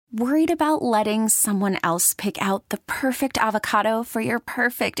Worried about letting someone else pick out the perfect avocado for your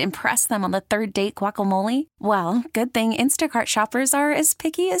perfect impress them on the third date guacamole? Well, good thing Instacart shoppers are as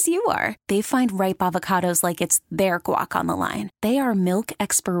picky as you are. They find ripe avocados like it's their guac on the line. They are milk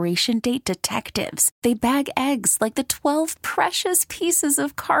expiration date detectives. They bag eggs like the 12 precious pieces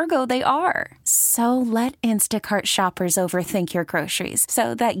of cargo they are. So let Instacart shoppers overthink your groceries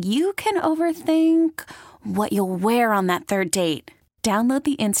so that you can overthink what you'll wear on that third date. Download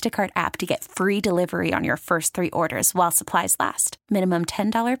the Instacart app to get free delivery on your first 3 orders while supplies last. Minimum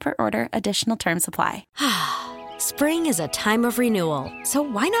 $10 per order. Additional terms apply. Spring is a time of renewal, so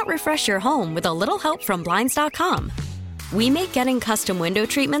why not refresh your home with a little help from Blinds.com? We make getting custom window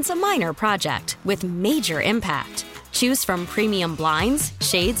treatments a minor project with major impact. Choose from premium blinds,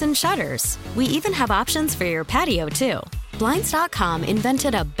 shades, and shutters. We even have options for your patio, too. Blinds.com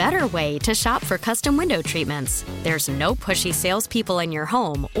invented a better way to shop for custom window treatments. There's no pushy salespeople in your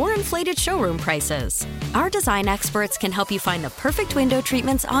home or inflated showroom prices. Our design experts can help you find the perfect window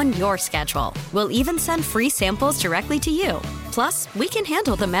treatments on your schedule. We'll even send free samples directly to you. Plus, we can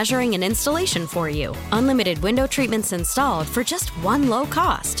handle the measuring and installation for you. Unlimited window treatments installed for just one low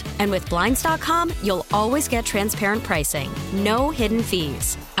cost. And with Blinds.com, you'll always get transparent pricing. No hidden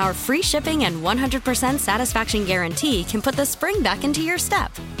fees. Our free shipping and 100% satisfaction guarantee can put the spring back into your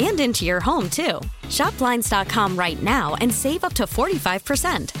step and into your home, too. Shop Blinds.com right now and save up to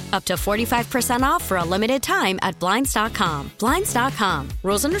 45%. Up to 45% off for a limited time at Blinds.com. Blinds.com.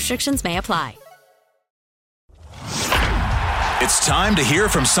 Rules and restrictions may apply. It's time to hear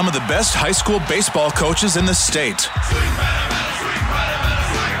from some of the best high school baseball coaches in the state.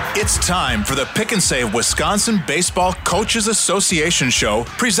 It's time for the Pick and Save Wisconsin Baseball Coaches Association show,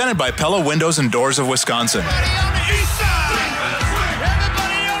 presented by Pella Windows and Doors of Wisconsin.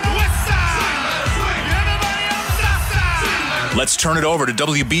 Let's turn it over to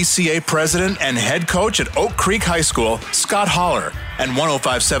WBCA President and Head Coach at Oak Creek High School, Scott Holler, and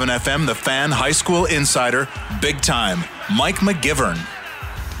 105.7 FM, The Fan High School Insider, Big Time, Mike McGivern.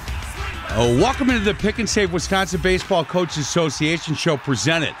 Welcome into the Pick and Save Wisconsin Baseball Coaches Association show,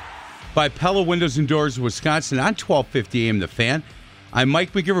 presented by Pella Windows and Doors of Wisconsin on 1250 AM The Fan. I'm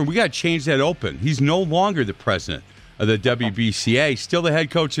Mike McGivern. We got to change that open. He's no longer the president of the WBCA, still the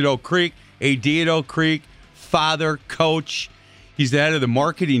head coach at Oak Creek, AD at Oak Creek, father, coach. He's the head of the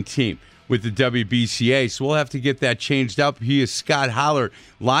marketing team with the WBCA, so we'll have to get that changed up. He is Scott Holler,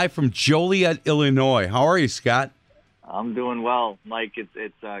 live from Joliet, Illinois. How are you, Scott? I'm doing well, Mike.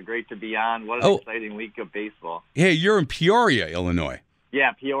 It's great to be on. What an exciting week of baseball. Hey, you're in Peoria, Illinois.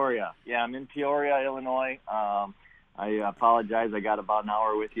 Yeah, Peoria. Yeah, I'm in Peoria, Illinois. I apologize. I got about an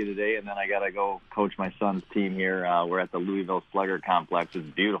hour with you today, and then I got to go coach my son's team here. We're at the Louisville Slugger Complex. It's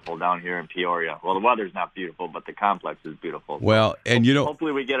beautiful down here in Peoria. Well, the weather's not beautiful, but the complex is beautiful. Well, and you know,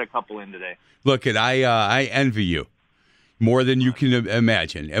 hopefully we get a couple in today. Look, I envy you more than you can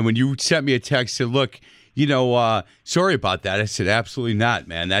imagine. And when you sent me a text, said, "Look, sorry about that," I said, "Absolutely not,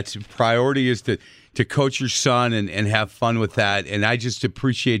 man. That's priority is to coach your son and have fun with that." And I just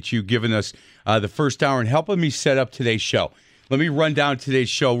appreciate you giving us the first hour and helping me set up today's show. Let me run down today's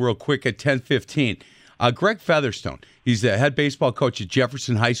show real quick at 10:15. Greg Featherstone, he's the head baseball coach at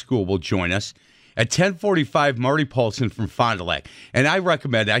Jefferson High School, will join us. At 10:45, Marty Paulson from Fond du Lac. And I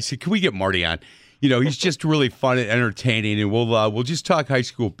recommend it. I said, can we get Marty on? You know, he's just really fun and entertaining, and we'll just talk high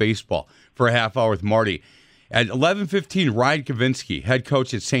school baseball for a half hour with Marty. At 11:15, Ryan Kavinsky, head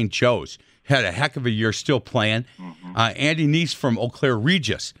coach at St. Joe's, had a heck of a year, still playing. Andy Neese from Eau Claire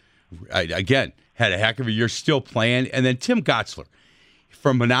Regis, again, had a heck of a year, still playing. And then Tim Gotzler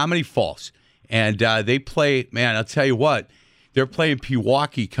from Menominee Falls. And they play, man, I'll tell you what, they're playing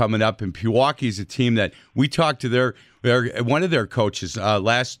Pewaukee coming up. And Pewaukee is a team that we talked to one of their coaches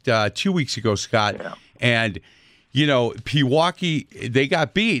last 2 weeks ago, Scott. Yeah. And, you know, Pewaukee, they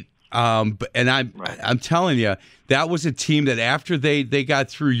got beat. And I'm telling you, that was a team that after they got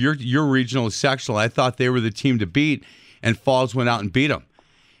through your regional and sectional, I thought they were the team to beat, and Falls went out and beat them.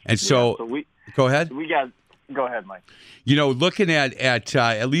 And so go ahead. Go ahead, Mike. You know, looking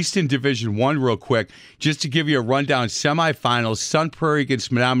at least in Division I real quick, just to give you a rundown, semifinals, Sun Prairie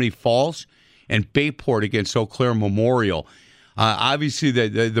against Menominee Falls and Bayport against Eau Claire Memorial. Obviously,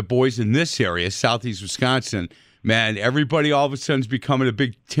 the boys in this area, southeast Wisconsin, man, everybody all of a sudden is becoming a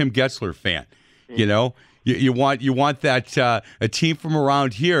big Tim Getzler fan. You know, you want that a team from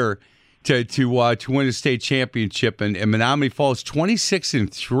around here to win a state championship, and Menominee Falls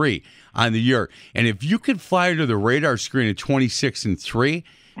 26-3 on the year. And if you could fly under the radar screen at 26-3,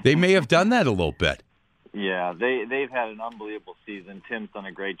 they may have done that a little bit. Yeah, they've had an unbelievable season. Tim's done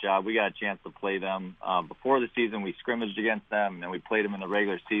a great job. We got a chance to play them before the season. We scrimmaged against them, and then we played them in the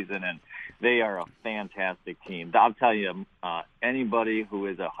regular season, and they are a fantastic team. I'll tell you, anybody who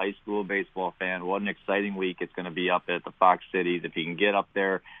is a high school baseball fan, what an exciting week it's going to be up at the Fox Cities. If you can get up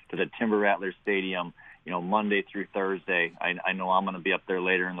there to the Timber Rattlers Stadium, Monday through Thursday. I know I'm going to be up there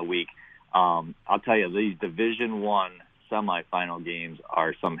later in the week. I'll tell you, these Division I semifinal games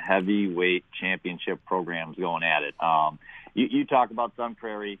are some heavyweight championship programs going at it. You talk about Sun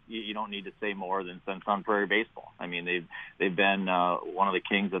Prairie, you don't need to say more than Sun Prairie baseball. I mean, they've been one of the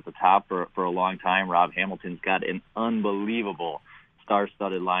kings at the top for a long time. Rob Hamilton's got an unbelievable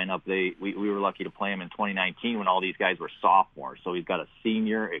star-studded lineup. We were lucky to play him in 2019 when all these guys were sophomores. So he's got a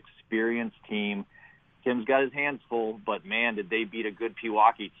senior, experienced team. Tim's got his hands full, but man, did they beat a good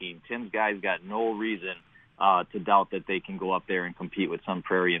Pewaukee team. Tim's guys got no reason to doubt that they can go up there and compete with Sun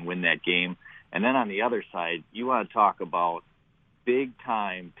Prairie and win that game. And then on the other side, you want to talk about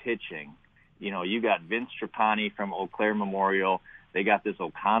big-time pitching. You got Vince Trapani from Eau Claire Memorial. They got this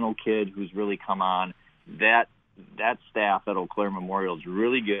O'Connell kid who's really come on. That staff at Eau Claire Memorial is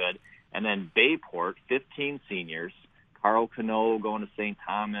really good. And then Bayport, 15 seniors. Carl Cano going to St.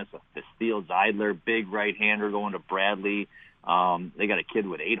 Thomas, Steele Zeidler, big right-hander going to Bradley. They got a kid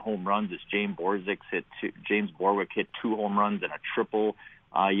with 8 home runs. It's James Borwick hit 2 home runs and a triple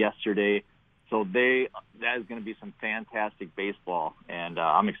yesterday. So that is going to be some fantastic baseball, and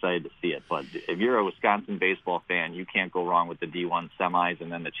I'm excited to see it. But if you're a Wisconsin baseball fan, you can't go wrong with the D1 semis,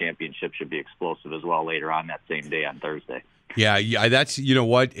 and then the championship should be explosive as well later on that same day on Thursday. Yeah, that's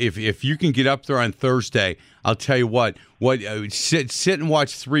what. If you can get up there on Thursday, I'll tell you what. Sit and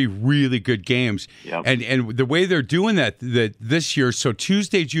watch 3 really good games. Yep. And the way they're doing that this year. So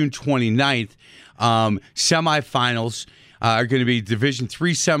Tuesday, June 29th, semifinals are going to be Division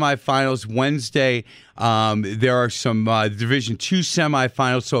III semifinals. Wednesday, there are some Division II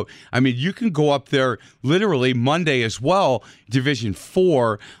semifinals. So, I mean, you can go up there literally Monday as well, Division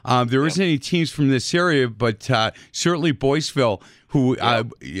IV. There isn't any teams from this area, but certainly Boyceville, who,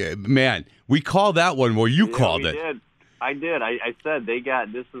 man, we called that one. Well, you called it. Did. I did. I said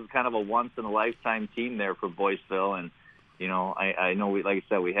this is kind of a once-in-a-lifetime team there for Boyceville, and I know like I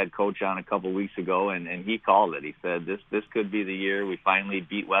said, we had Coach on a couple weeks ago, and he called it. He said this could be the year we finally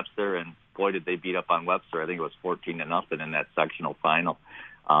beat Webster, and boy, did they beat up on Webster. I think it was 14-0 in that sectional final.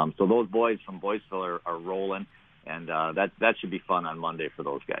 So those boys from Boyceville are rolling, and that should be fun on Monday for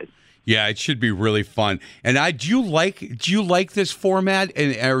those guys. Yeah, it should be really fun. And do you like this format,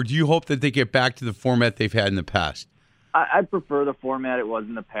 or do you hope that they get back to the format they've had in the past? I prefer the format it was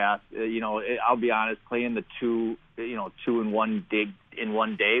in the past. I'll be honest, playing the two in one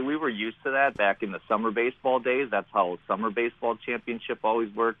day, we were used to that back in the summer baseball days. That's how summer baseball championship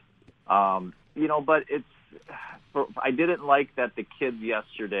always worked. But I didn't like that the kids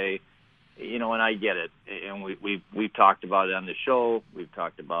yesterday, and I get it. And we've talked about it on the show. We've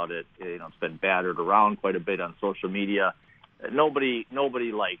talked about it. It's been battered around quite a bit on social media. Nobody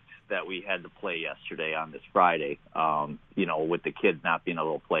liked that we had to play yesterday on this Friday, with the kids not being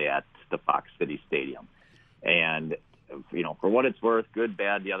able to play at the Fox City Stadium. And, for what it's worth, good,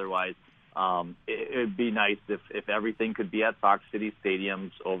 bad, the otherwise, it'd be nice if everything could be at Fox City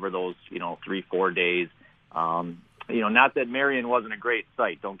Stadiums over those, 3-4 days. Not that Marion wasn't a great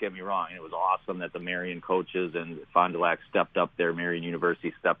site, don't get me wrong. It was awesome that the Marion coaches and Fond du Lac stepped up there. Marion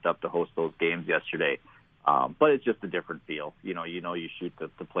University stepped up to host those games yesterday. But it's just a different feel. You shoot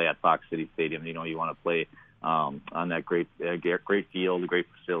to play at Fox City Stadium. You want to play on that great field, great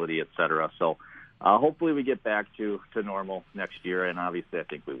facility, et cetera. So hopefully we get back to normal next year, and obviously I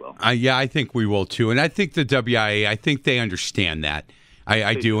think we will. I think we will too. And I think the WIA, I think they understand that.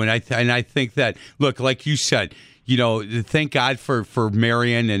 I do, and I think that, look, like you said, thank God for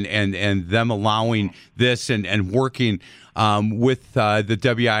Marion and them allowing this and working with the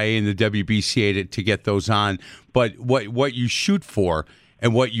WIA and the WBCA to get those on. But what you shoot for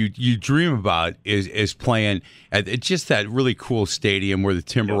and what you dream about is playing at just that really cool stadium where the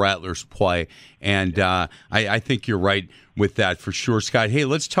Timber Rattlers play. And I think you're right with that for sure, Scott. Hey,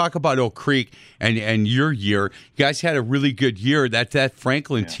 let's talk about Oak Creek and your year. You guys had a really good year. That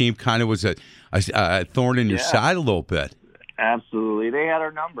Franklin team kind of was a thorn in your side a little bit. Absolutely. They had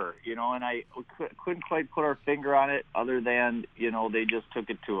our number, and I couldn't quite put our finger on it other than, they just took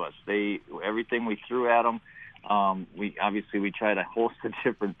it to us. Everything we threw at them, we try to host the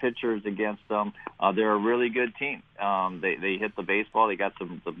different pitchers against them. They're a really good team. They hit the baseball. They got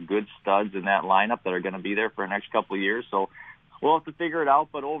some good studs in that lineup that are going to be there for the next couple of years. So we'll have to figure it out.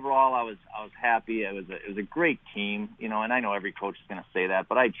 But overall, I was happy. It was a great team, and I know every coach is going to say that,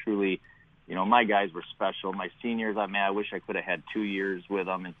 but I truly, my guys were special. My seniors, I wish I could have had 2 years with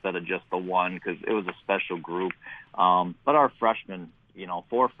them instead of just the one, because it was a special group. But our freshmen,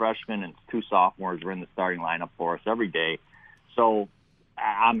 4 freshmen and 2 sophomores were in the starting lineup for us every day. So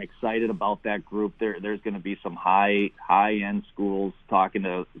I'm excited about that group. There's going to be some high-end schools talking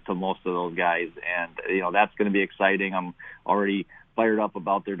to most of those guys, and that's going to be exciting. I'm already fired up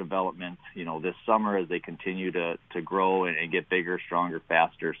about their development, this summer as they continue to grow and get bigger, stronger,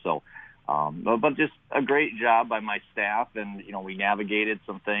 faster. So, but just a great job by my staff, and we navigated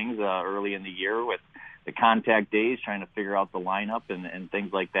some things early in the year with the contact days, trying to figure out the lineup and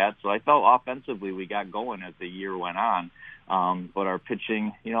things like that. So I felt offensively we got going as the year went on. But our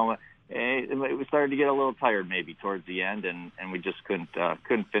pitching, we started to get a little tired maybe towards the end, and we just couldn't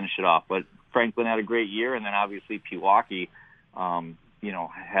finish it off. But Franklin had a great year, and then obviously Pewaukee,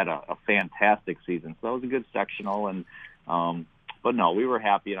 had a fantastic season. So that was a good sectional, and but no, we were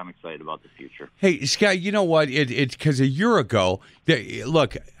happy, and I'm excited about the future. Hey, Scott, you know what? It's because a year ago,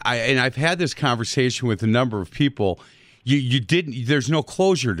 look, I've had this conversation with a number of people. You didn't. There's no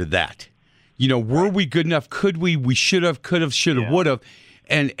closure to that. Were we good enough? Could we? We should have, could have, should have, would have.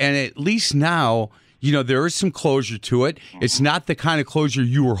 And at least now, there is some closure to it. Mm-hmm. It's not the kind of closure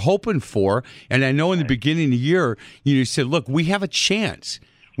you were hoping for. And I know in the beginning of the year, you said, look, we have a chance.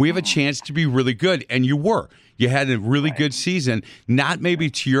 We have a chance to be really good. And you were. You had a really good season, not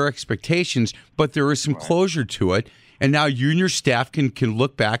maybe to your expectations, but there is some closure to it. And now you and your staff can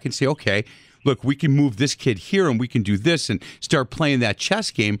look back and say, okay, look, we can move this kid here and we can do this and start playing that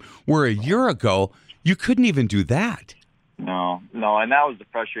chess game, where a year ago you couldn't even do that. No, and that was the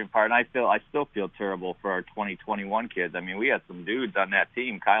frustrating part. And I still feel terrible for our 2021 kids. I mean, we had some dudes on that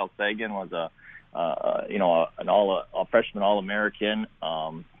team. Kyle Sagan was a freshman All-American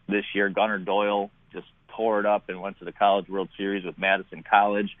this year. Gunnar Doyle just tore it up and went to the College World Series with Madison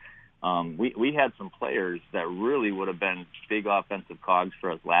College. We had some players that really would have been big offensive cogs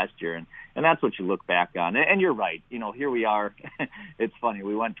for us last year, and that's what you look back on. And you're right. Here we are. It's funny.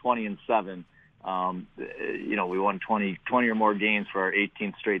 We went 20-7. We won 20 or more games for our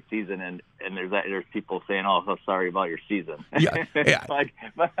 18th straight season, and there's people saying, "Oh, so sorry about your season." Yeah. It's like,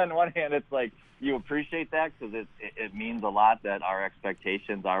 but on one hand, it's like you appreciate that because it means a lot that our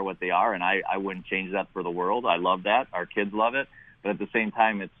expectations are what they are, and I wouldn't change that for the world. I love that. Our kids love it. But at the same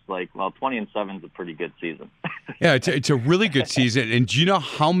time, it's like, well, 20-7 is a pretty good season. Yeah, it's a really good season. And do you know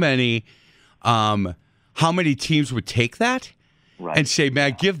how many teams would take that and say,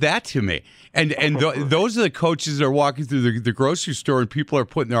 "Man, give that to me"? And those are the coaches that are walking through the grocery store, and people are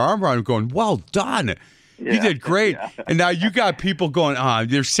putting their arm around them, going, "Well done, you did great." Yeah. And now you got people going,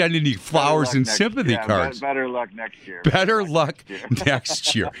 they're sending you flowers and sympathy cards. Better luck next year. Better luck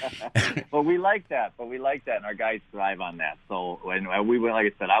next year. But we like that. And our guys thrive on that. So when we went, like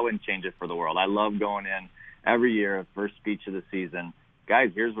I said, I wouldn't change it for the world. I love going in every year, first speech of the season.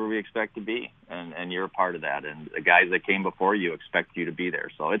 Guys, here's where we expect to be, and you're a part of that. And the guys that came before you expect you to be there.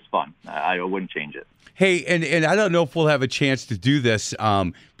 So it's fun. I wouldn't change it. Hey, and I don't know if we'll have a chance to do this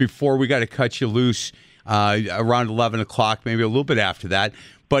before we got to cut you loose around 11 o'clock, maybe a little bit after that.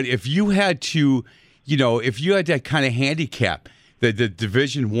 But if you had to, kind of handicap the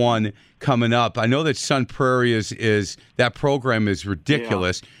Division I coming up, I know that Sun Prairie is that program is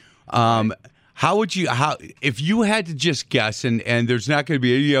ridiculous. Yeah. If you had to just guess, and there's not going to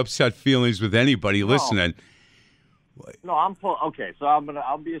be any upset feelings with anybody listening. No, okay. So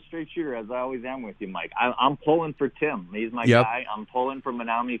I'll be a straight shooter, as I always am with you, Mike. I'm pulling for Tim. He's my guy. I'm pulling for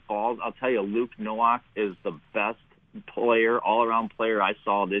Menominee Falls. I'll tell you, Luke Nowak is the best player, all-around player I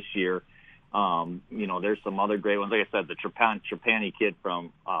saw this year. There's some other great ones. Like I said, the Trapani kid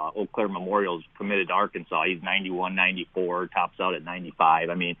from Eau Claire Memorial is committed to Arkansas. He's 91, 94, tops out at 95.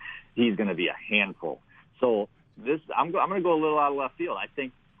 I mean, he's going to be a handful. So I'm going to go a little out of left field. I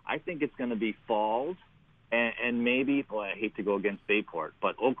think it's going to be Falls. And maybe, I hate to go against Bayport,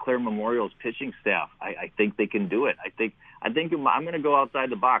 but Eau Claire Memorial's pitching staff, I think they can do it. I think I'm going to go outside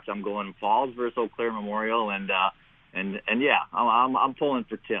the box. I'm going Falls versus Eau Claire Memorial, and yeah, I'm pulling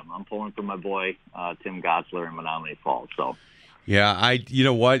for Tim. I'm pulling for my boy Tim Gotzler in Menominee Falls. So, yeah, you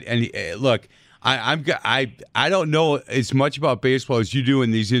know what? And look, I don't know as much about baseball as you do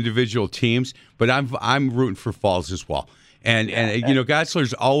in these individual teams, but I'm rooting for Falls as well. And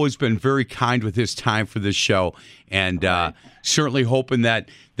Gotzler's always been very kind with his time for this show, and certainly hoping that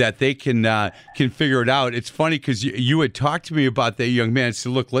they can figure it out. It's funny because you had talked to me about that young man and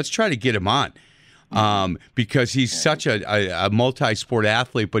said, look, let's try to get him on because he's such a multi-sport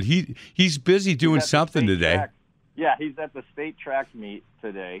athlete, but he's busy doing something today. Track. Yeah, he's at the state track meet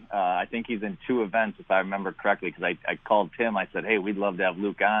today. I think he's in 2 events, if I remember correctly, because I called Tim. I said, hey, we'd love to have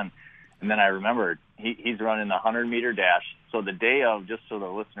Luke on. And then I remembered he's running the 100-meter dash. So the day of, just so the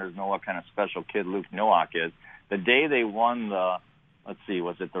listeners know what kind of special kid Luke Nowak is, the day they won the, let's see,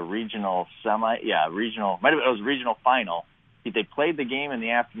 was it the regional semi? Yeah, regional. It was regional final. They played the game in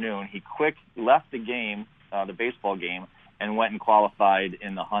the afternoon. He left the game, the baseball game, and went and qualified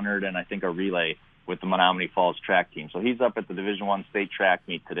in the 100 and I think a relay with the Menominee Falls track team. So he's up at the Division I state track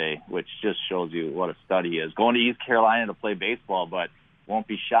meet today, which just shows you what a stud he is. Going to East Carolina to play baseball, but won't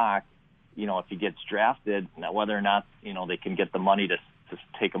be shocked, if he gets drafted, whether or not, they can get the money to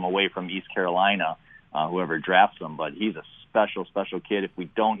take him away from East Carolina, whoever drafts him. But he's a special, special kid. If we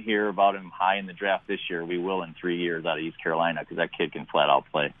don't hear about him high in the draft this year, we will in 3 years out of East Carolina, because that kid can flat out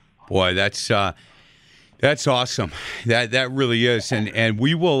play. Boy, that's awesome. That really is. And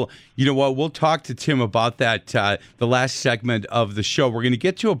we will, we'll talk to Tim about that, the last segment of the show. We're going to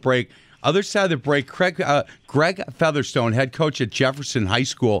get to a break. Other side of the break, Greg Featherstone, head coach at Jefferson High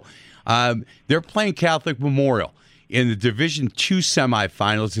School, they're playing Catholic Memorial in the Division II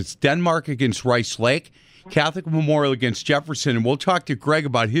semifinals. It's Denmark against Rice Lake, Catholic Memorial against Jefferson. And we'll talk to Greg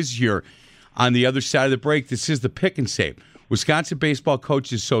about his year on the other side of the break. This is the Pick and Save, Wisconsin Baseball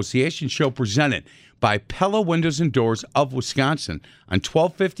Coaches Association show presented by Pella Windows and Doors of Wisconsin on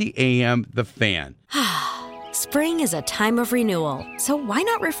 1250 AM The Fan. Spring is a time of renewal, so why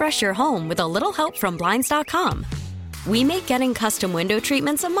not refresh your home with a little help from Blinds.com? We make getting custom window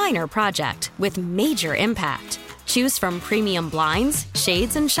treatments a minor project with major impact. Choose from premium blinds,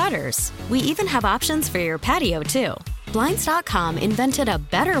 shades, and shutters. We even have options for your patio, too. Blinds.com invented a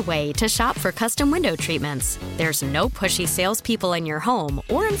better way to shop for custom window treatments. There's no pushy salespeople in your home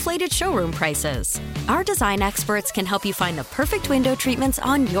or inflated showroom prices. Our design experts can help you find the perfect window treatments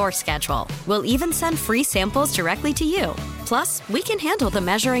on your schedule. We'll even send free samples directly to you. Plus, we can handle the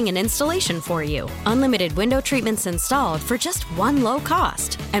measuring and installation for you. Unlimited window treatments installed for just one low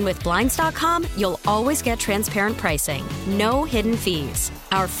cost. And with Blinds.com, you'll always get transparent pricing. No hidden fees.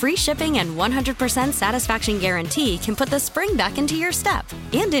 Our free shipping and 100% satisfaction guarantee can put the spring back into your step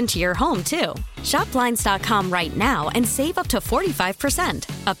and into your home, too. Shop Blinds.com right now and save up to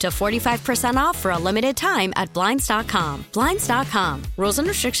 45%. Up to 45% off for a limited time at Blinds.com. Blinds.com. Rules and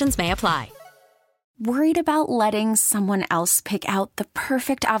restrictions may apply. Worried about letting someone else pick out the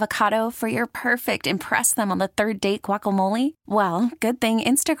perfect avocado for your perfect impress them on the third date guacamole? Well, good thing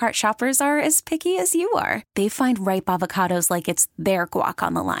Instacart shoppers are as picky as you are. They find ripe avocados like it's their guac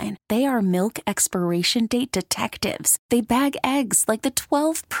on the line. They are milk expiration date detectives. They bag eggs like the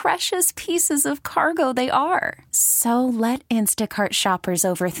 12 precious pieces of cargo they are. So let Instacart shoppers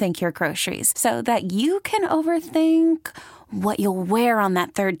overthink your groceries so that you can overthink what you'll wear on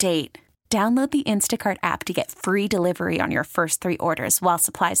that third date. Download the Instacart app to get free delivery on your first 3 orders while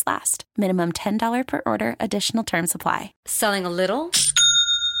supplies last. Minimum $10 per order. Additional terms apply. Selling a little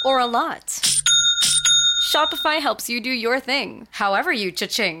or a lot? Shopify helps you do your thing, however you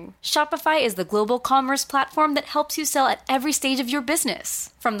cha-ching. Shopify is the global commerce platform that helps you sell at every stage of your business.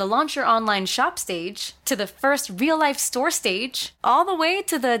 From the launch your online shop stage, to the first real-life store stage, all the way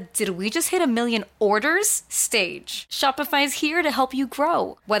to the did we just hit 1 million orders stage. Shopify's here to help you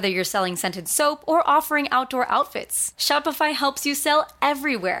grow. Whether you're selling scented soap or offering outdoor outfits, Shopify helps you sell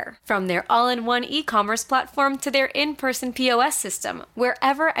everywhere. From their all-in-one e-commerce platform to their in-person POS system,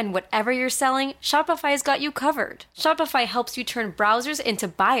 wherever and whatever you're selling, Shopify's got you covered. Shopify helps you turn browsers into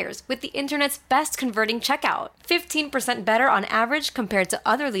buyers with the internet's best converting checkout. 15% better on average compared to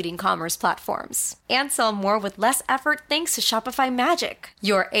other leading commerce platforms. And sell more with less effort thanks to Shopify Magic,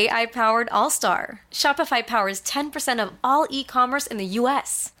 your AI-powered all-star. Shopify powers 10% of all e-commerce in the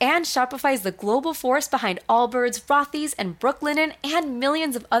U.S. And Shopify is the global force behind Allbirds, Rothy's, and Brooklinen, and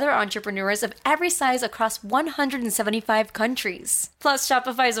millions of other entrepreneurs of every size across 175 countries. Plus,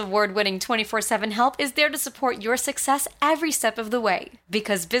 Shopify's award-winning 24/7 help is there to support your success every step of the way.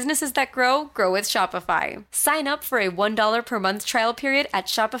 Because businesses that grow, grow with Shopify. Sign up for a $1 per month trial period at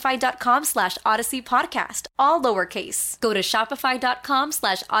shopify.com/Odyssey Podcast, all lowercase. Go to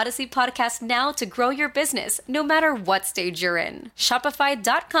shopify.com/Odyssey Podcast now to grow your business, no matter what stage you're in.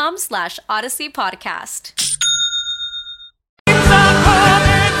 Shopify.com/Odyssey Podcast.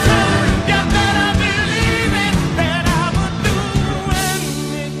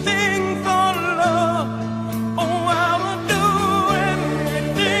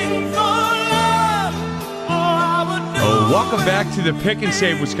 Welcome back to the Pick and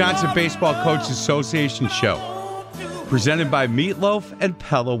Save Wisconsin Baseball Coaches Association show, presented by Meatloaf and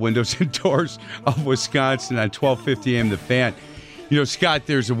Pella Windows and Doors of Wisconsin on 1250 AM The Fan. You know, Scott,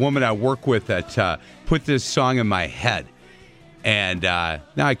 there's a woman I work with that put this song in my head And now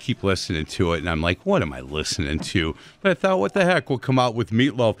I keep listening to it, and I'm like, what am I listening to? But I thought, what the heck, we'll come out with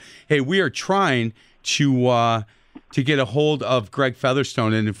Meatloaf. Hey, we are trying to get a hold of Greg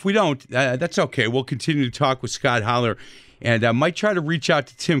Featherstone, and if we don't, that's okay. We'll continue to talk with Scott Holler, and I might try to reach out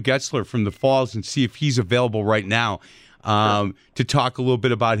to Tim Getzler from the Falls and see if he's available right now to talk a little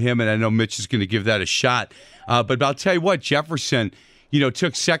bit about him, and I know Mitch is going to give that a shot. But I'll tell you what, Jefferson,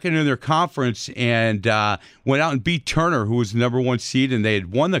 took second in their conference and went out and beat Turner, who was the number 1 seed, and they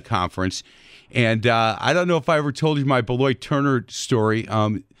had won the conference. And I don't know if I ever told you my Beloit Turner story,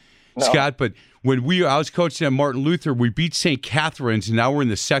 Scott, but when I was coaching at Martin Luther, we beat St. Catherine's, and now we're in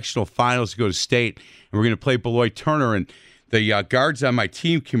the sectional finals to go to state, and we're going to play Beloit Turner. And the guards on my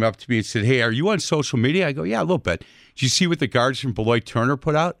team came up to me and said, hey, are you on social media? I go, yeah, a little bit. Did you see what the guards from Beloit Turner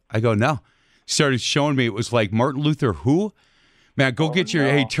put out? I go, no. Started showing me it was like Martin Luther who? Man, go get your,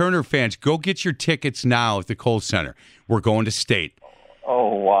 hey, Turner fans, go get your tickets now at the Kohl Center. We're going to state.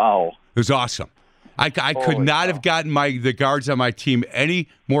 Oh, wow. It was awesome. I could not have gotten the guards on my team any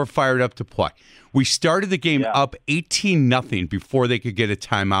more fired up to play. We started the game up 18-0 before they could get a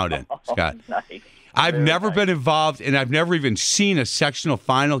timeout in, Scott. Nice. I've never been involved, and I've never even seen a sectional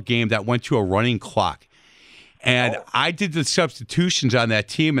final game that went to a running clock. And I did the substitutions on that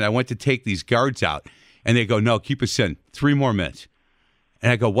team, and I went to take these guards out. And they go, no, keep us in 3 more minutes.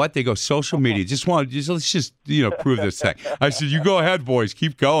 And I go, what? They go, social media. Let's just prove this thing. I said, you go ahead, boys,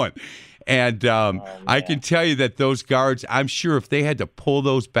 keep going. And I can tell you that those guards, I'm sure if they had to pull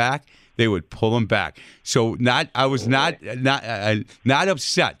those back, they would pull them back. So I was not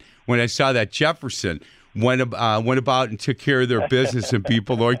upset when I saw that Jefferson went about and took care of their business and beat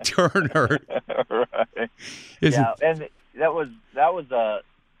Beloit Turner. Right. And that was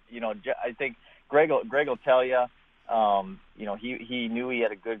I think Greg will tell you, he knew he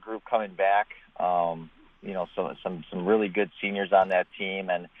had a good group coming back. Some really good seniors on that team,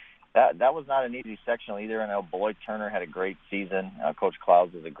 and that was not an easy sectional either. I know Beloit Turner had a great season. Coach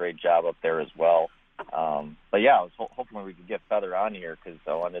Clouds did a great job up there as well. But yeah, I was hoping we could get Feather on here because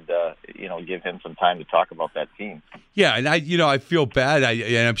I wanted to, give him some time to talk about that team. Yeah, and I feel bad.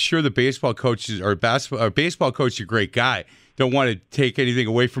 And I'm sure the baseball coaches or baseball coach is a great guy. Don't want to take anything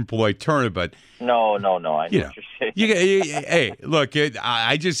away from Beloit Turner, but no. I know what you're saying. Hey, look,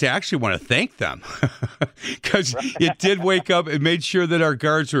 I just actually want to thank them because it did wake up and made sure that our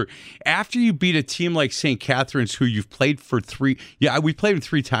guards were. After you beat a team like St. Catherine's, who you've played for 3, we played them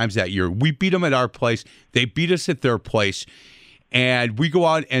 3 times that year. We beat them at our place. They beat us at their place. And we go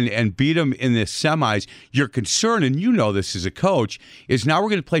out and beat them in the semis. Your concern, and you know this as a coach, is now we're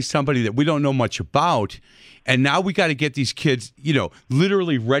going to play somebody that we don't know much about. And now we got to get these kids,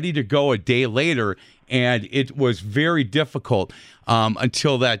 literally ready to go a day later. And it was very difficult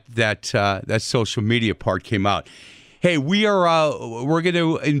until that social media part came out. Hey, we're going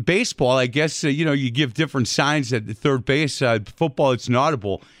to, in baseball, I guess, you give different signs at the third base. Football, it's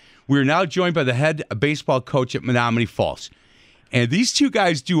inaudible. We're now joined by the head baseball coach at Menominee Falls. And these two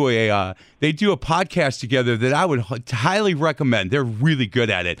guys do a podcast together that I would highly recommend. They're really good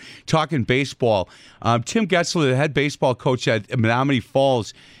at it, talking baseball. Tim Getzler, the head baseball coach at Menominee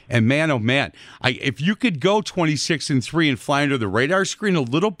Falls, and man, oh man, if you could go 26-3 and fly under the radar screen a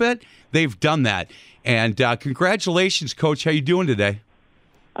little bit, they've done that. And congratulations, Coach. How you doing today?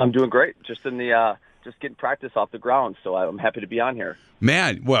 I'm doing great. Just getting practice off the ground, so I'm happy to be on here.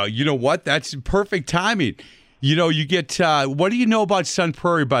 Man, well, you know what? That's perfect timing. You get. What do you know about Sun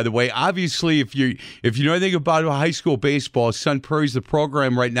Prairie? By the way, obviously, if you know anything about high school baseball, Sun Prairie's the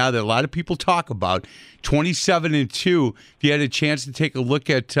program right now that a lot of people talk about. 27-2. If you had a chance to take a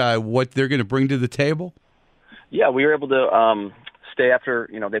look at what they're going to bring to the table. Yeah, we were able to stay after.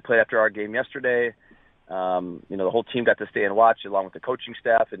 They played after our game yesterday. The whole team got to stay and watch along with the coaching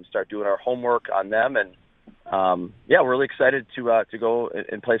staff and start doing our homework on them. And we're really excited to go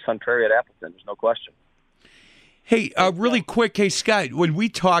and play Sun Prairie at Appleton. There's no question. Hey, really quick, Scott, when we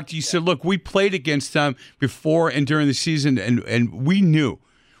talked, you said, look, we played against them before and during the season, and we knew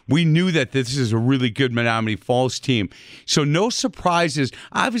that this is a really good Menominee Falls team. So no surprises.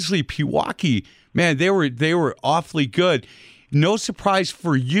 Obviously, Pewaukee, man, they were awfully good. No surprise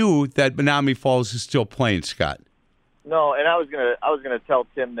for you that Menominee Falls is still playing, Scott. No, and I was gonna tell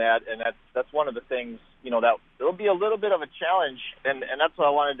Tim that, and that's one of the things, that it'll be a little bit of a challenge, and that's what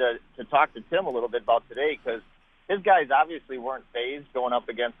I wanted to talk to Tim a little bit about today, because his guys obviously weren't fazed going up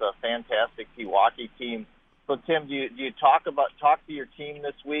against a fantastic Pewaukee team. So, Tim, do you talk to your team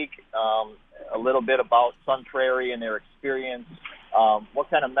this week a little bit about Sun Prairie and their experience? What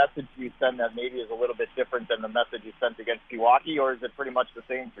kind of message do you send that maybe is a little bit different than the message you sent against Pewaukee, or is it pretty much the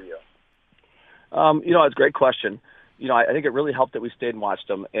same for you? It's a great question. I think it really helped that we stayed and watched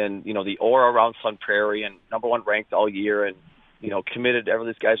them. And, the aura around Sun Prairie and number one ranked all year and, committed.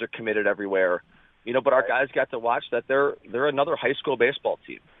 These guys are committed everywhere. But our guys got to watch that they're another high school baseball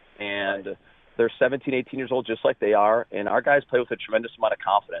team. And they're 17, 18 years old just like they are. And our guys play with a tremendous amount of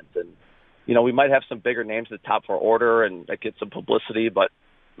confidence. And, we might have some bigger names at the top four order and that get some publicity. But,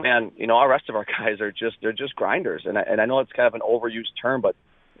 man, our rest of our guys they're just grinders. And I know it's kind of an overused term, but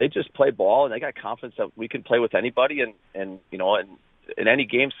they just play ball, and they got confidence that we can play with anybody, and in any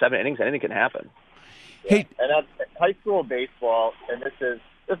game, 7 innings, anything can happen. Hey, and that's high school baseball, and this is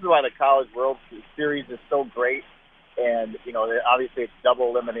why the College World Series is so great. And obviously it's double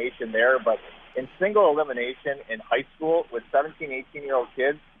elimination there, but in single elimination in high school with 17, 18-year-old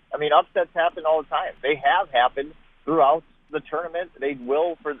kids, upsets happen all the time. They have happened throughout the tournament. They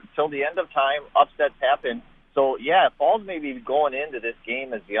will till the end of time. Upsets happen. So, yeah, Falls may be going into this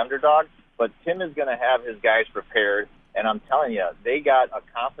game as the underdog, but Tim is going to have his guys prepared. And I'm telling you, they got a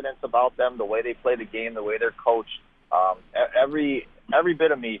confidence about them, the way they play the game, the way they're coached. Every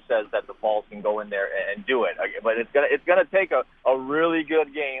bit of me says that the Falls can go in there and do it. But it's gonna take a really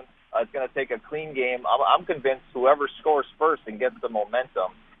good game. It's going to take a clean game. I'm convinced whoever scores first and gets the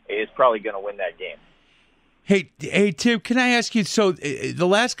momentum is probably going to win that game. Hey, Tim, can I ask you, so the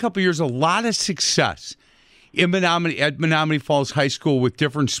last couple of years, a lot of success at Menominee Falls High School with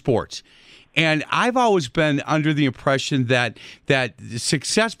different sports. And I've always been under the impression that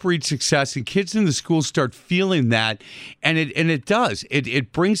success breeds success, and kids in the school start feeling that, and it does.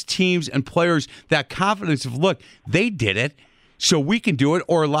 It brings teams and players that confidence of, look, they did it, so we can do it.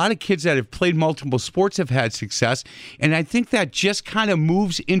 Or a lot of kids that have played multiple sports have had success, and I think that just kind of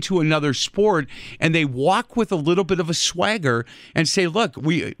moves into another sport, and they walk with a little bit of a swagger and say, look,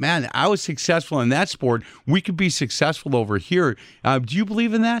 I was successful in that sport. We could be successful over here. Do you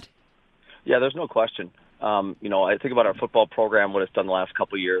believe in that? Yeah, there's no question. I think about our football program, what it's done the last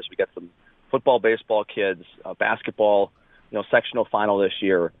couple of years. We got some football, baseball kids, basketball, sectional final this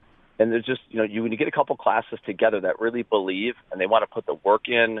year. And there's just, when you get a couple classes together that really believe and they want to put the work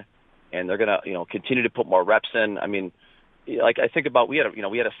in, and they're going to, continue to put more reps in. I mean, like I think about, we had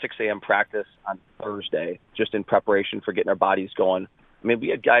a 6 a.m. practice on Thursday just in preparation for getting our bodies going. I mean, we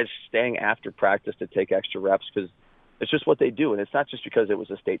had guys staying after practice to take extra reps because it's just what they do. And it's not just because it was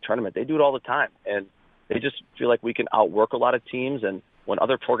a state tournament. They do it all the time. And they just feel like we can outwork a lot of teams. And when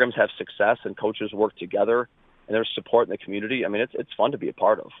other programs have success and coaches work together and there's support in the community, I mean, it's fun to be a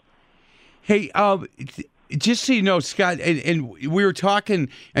part of. Hey, just so you know, Scott, and we were talking,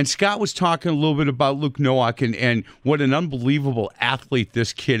 and Scott was talking a little bit about Luke Nowak and what an unbelievable athlete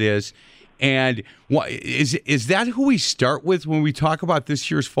this kid is. And what, is that who we start with when we talk about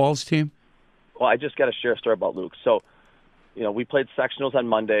this year's Falls team? Well, I just got to share a story about Luke. So, we played sectionals on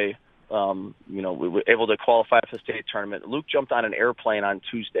Monday. We were able to qualify for the state tournament. Luke jumped on an airplane on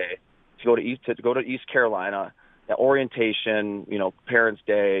Tuesday to go to East Carolina. Orientation, Parents'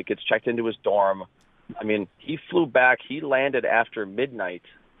 Day, gets checked into his dorm. I mean, he flew back. He landed after midnight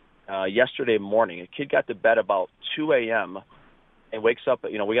yesterday morning. A kid got to bed about 2 a.m. and wakes up.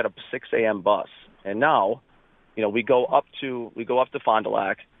 We got a 6 a.m. bus, and now, we go up to Fond du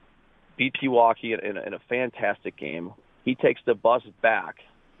Lac, beat Pewaukee in a fantastic game. He takes the bus back,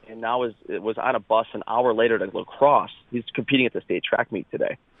 and now it was on a bus an hour later to La Crosse. He's competing at the state track meet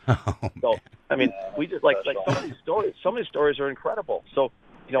today. So, I mean, we just like some of these stories. Some of these stories are incredible. So,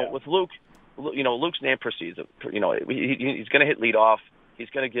 with Luke, Luke's name precedes him. He's going to hit leadoff. He's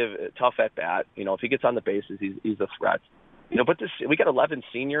going to give a tough at bat. If he gets on the bases, he's a threat. But we got 11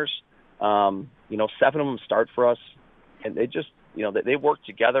 seniors. 7 of them start for us, and they just, they work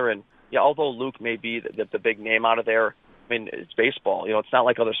together. And although Luke may be the big name out of there, I mean, it's baseball. It's not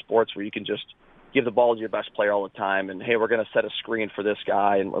like other sports where you can just give the ball to your best player all the time and, hey, we're going to set a screen for this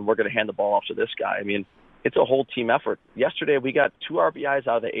guy and we're going to hand the ball off to this guy. I mean, it's a whole team effort. Yesterday we got 2 RBIs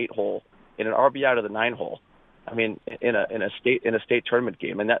out of the 8 hole and an RBI out of the 9 hole. I mean, in a state tournament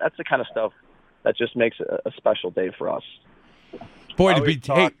game, and that's the kind of stuff that just makes a special day for us. Boy,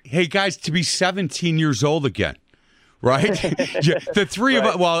 hey guys, to be 17 years old again. Right? The three of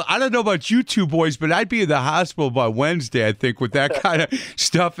us, well, I don't know about you two boys, but I'd be in the hospital by Wednesday, I think, with that kind of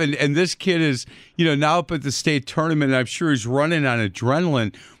stuff. And this kid is, now up at the state tournament, and I'm sure he's running on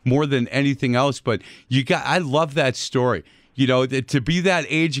adrenaline more than anything else. But I love that story. To be that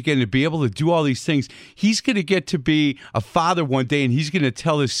age again, to be able to do all these things, he's going to get to be a father one day, and he's going to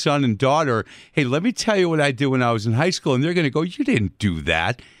tell his son and daughter, hey, let me tell you what I did when I was in high school. And they're going to go, you didn't do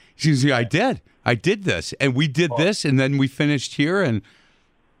that. He's going to say, I did this, and we did this, and then we finished here. And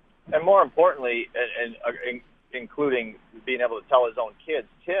more importantly, and including being able to tell his own kids,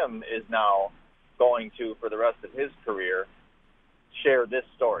 Tim is now going to, for the rest of his career, share this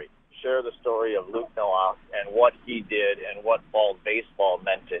story. Share the story of Luke Nowak and what he did and what Falls baseball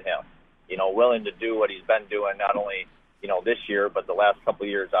meant to him. You know, willing to do what he's been doing, not only, you know, this year, but the last couple of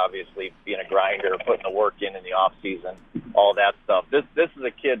years, obviously, being a grinder, putting the work in the off season, all that stuff. This is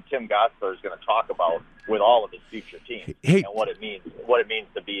a kid Tim Gotzler is going to talk about with all of his future teams and what it means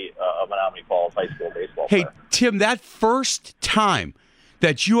to be a Menominee Falls high school baseball player. Hey, Tim, that first time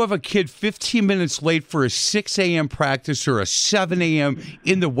that you have a kid 15 minutes late for a 6 a.m. practice or a 7 a.m.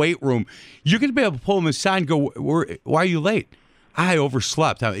 in the weight room, you're going to be able to pull him aside and go, why are you late? I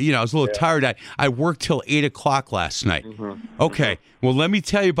overslept. I was a little tired. I worked till 8 o'clock last night. Mm-hmm. Okay, well, let me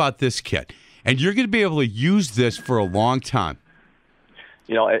tell you about this kid. And you're going to be able to use this for a long time.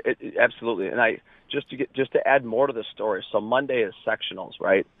 You know, absolutely. And just to add more to the story, so Monday is sectionals,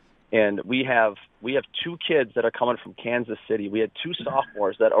 right? And we have 2 kids that are coming from Kansas City. We had 2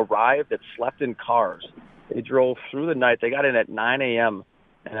 sophomores that arrived that slept in cars. They drove through the night. They got in at 9 a.m.,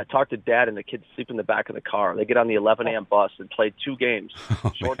 and I talked to Dad, and the kids sleep in the back of the car. They get on the 11 a.m. bus and play 2 games.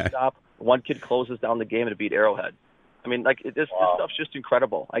 Shortstop, one kid closes down the game to beat Arrowhead. I mean, like, this stuff's just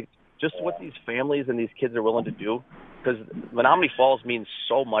incredible. Like, just what these families and these kids are willing to do, because Menominee Falls means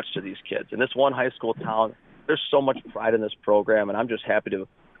so much to these kids. And this one high school town, there's so much pride in this program, and I'm just happy to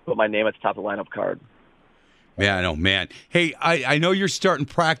put my name at the top of the lineup card. Man, oh, man. Hey, I know you're starting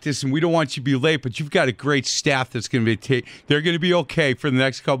practice, and we don't want you to be late, but you've got a great staff that's going to be they're going to be okay for the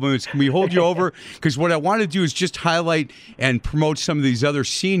next couple minutes. Can we hold you over? Because what I want to do is just highlight and promote some of these other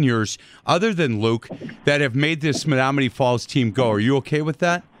seniors, other than Luke, that have made this Menominee Falls team go. Are you okay with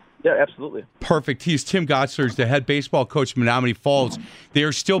that? Yeah, absolutely. Perfect. He's Tim Gotzler, is the head baseball coach of Menominee Falls. They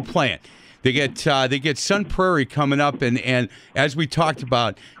are still playing. They get Sun Prairie coming up, and as we talked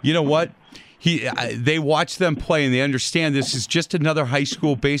about, you know what? They watch them play, and they understand this is just another high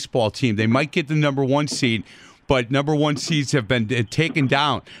school baseball team. They might get the number 1 seed, but number 1 seeds have been taken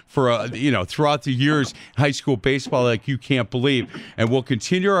down for throughout the years high school baseball like you can't believe. And we'll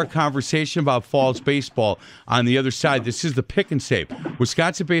continue our conversation about Falls baseball on the other side. This is the Pick and Save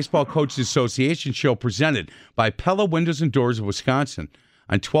Wisconsin Baseball Coaches Association show presented by Pella Windows and Doors of Wisconsin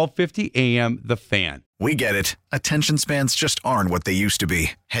on 1250 AM The Fan. We get it. Attention spans just aren't what they used to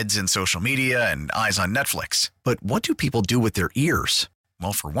be. Heads in social media and eyes on Netflix. But what do people do with their ears?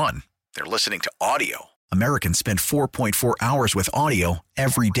 Well, for one, they're listening to audio. Americans spend 4.4 hours with audio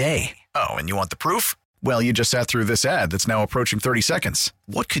every day. Oh, and you want the proof? Well, you just sat through this ad that's now approaching 30 seconds.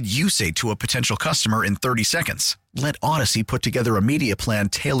 What could you say to a potential customer in 30 seconds? Let Odyssey put together a media plan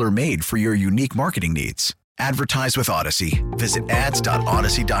tailor-made for your unique marketing needs. Advertise with Odyssey. Visit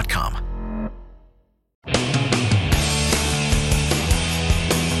ads.odyssey.com.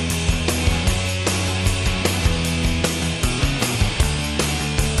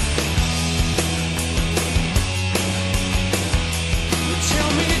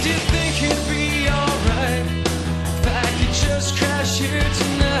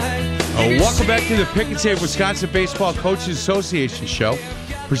 Welcome back to the Pick and Save Wisconsin Baseball Coaches Association show,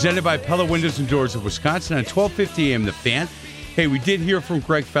 presented by Pella Windows and Doors of Wisconsin on 1250 AM The Fan. Hey, we did hear from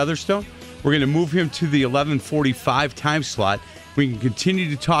Greg Featherstone. We're going to move him to the 11:45 time slot. We can continue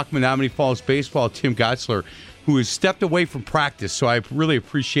to talk Menominee Falls baseball. Tim Gotzler, who has stepped away from practice, so I really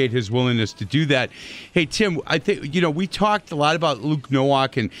appreciate his willingness to do that. Hey, Tim, I think, we talked a lot about Luke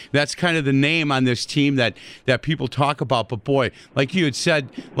Nowak, and that's kind of the name on this team that people talk about. But, boy, like you had said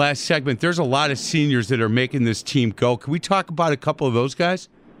last segment, there's a lot of seniors that are making this team go. Can we talk about a couple of those guys?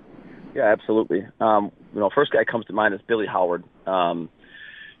 Yeah, absolutely. First guy comes to mind is Billy Howard.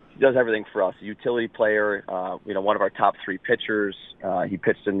 He does everything for us. A utility player, one of our top 3 pitchers. He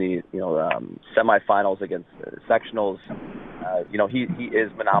pitched in the semifinals against sectionals. He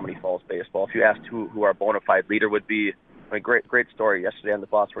is Menominee Falls baseball. If you asked who our bona fide leader would be, great story. Yesterday on the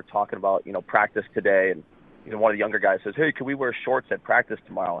bus, we're talking about practice today, and one of the younger guys says, "Hey, can we wear shorts at practice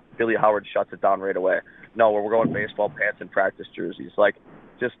tomorrow?" Billy Howard shuts it down right away. No, we're going baseball pants and practice jerseys. Like,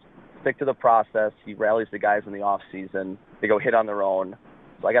 just stick to the process. He rallies the guys in the off season. They go hit on their own.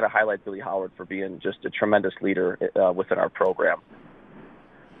 So I got to highlight Billy Howard for being just a tremendous leader within our program.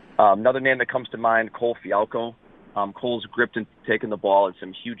 Another name that comes to mind, Cole Fialco. Cole's gripped and taken the ball in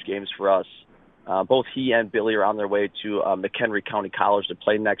some huge games for us. Both he and Billy are on their way to McHenry County College to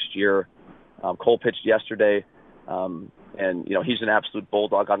play next year. Cole pitched yesterday, and he's an absolute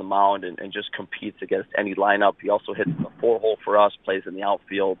bulldog on the mound and just competes against any lineup. He also hits the 4-hole for us, plays in the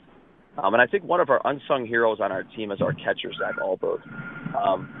outfield. And I think one of our unsung heroes on our team is our catcher, Zach Alberg.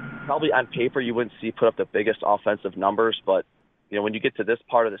 Probably on paper you wouldn't see put up the biggest offensive numbers, but when you get to this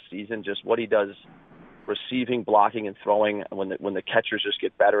part of the season, just what he does receiving, blocking, and throwing. When the catchers just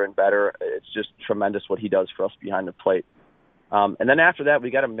get better and better, it's just tremendous what he does for us behind the plate. And then after that, we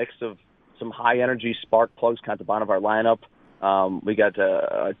got a mix of some high-energy spark plugs kind of at the bottom of our lineup. We got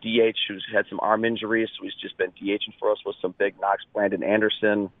a DH who's had some arm injuries, so he's just been DHing for us with some big knocks, Brandon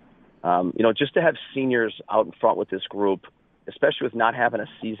Anderson. Just to have seniors out in front with this group, especially with not having a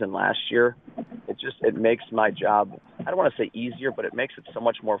season last year, it makes my job, I don't want to say easier, but it makes it so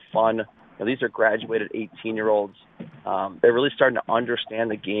much more fun. These are graduated 18-year-olds. They're really starting to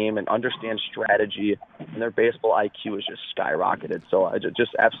understand the game and understand strategy, and their baseball IQ is just skyrocketed. So I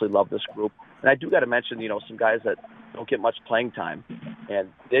just absolutely love this group. And I do got to mention, some guys that don't get much playing time, and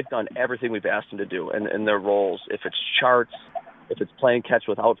they've done everything we've asked them to do in their roles. If it's charts, if it's playing catch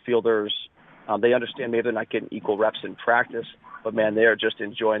with outfielders, they understand maybe they're not getting equal reps in practice, but, man, they are just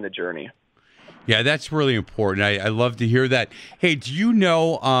enjoying the journey. Yeah, that's really important. I love to hear that. Hey, do you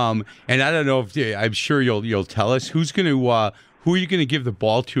know? And I don't know if I'm sure you'll tell us who are you going to give the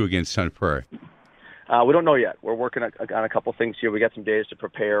ball to against Sun Prairie? We don't know yet. We're working on a couple things here. We got some days to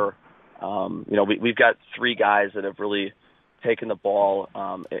prepare. We've got 3 guys that have really taken the ball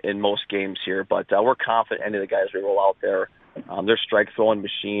in most games here, but we're confident any of the guys we roll out there, they're strike throwing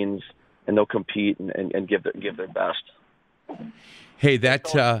machines, and they'll compete and give their best. Hey,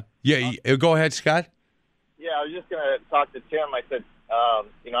 go ahead, Scott. Yeah, I was just going to talk to Tim. I said,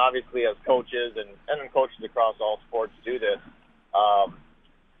 obviously as coaches and coaches across all sports do this,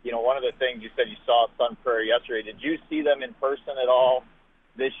 one of the things you said you saw Sun Prairie yesterday, did you see them in person at all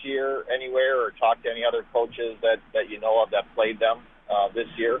this year anywhere, or talk to any other coaches that you know of that played them this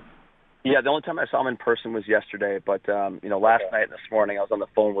year? Yeah, the only time I saw them in person was yesterday. But, last night and this morning I was on the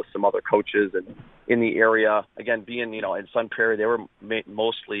phone with some other coaches and in the area. Again, being, in Sun Prairie, they were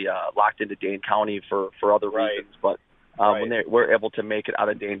mostly locked into Dane County for other reasons. But when they were able to make it out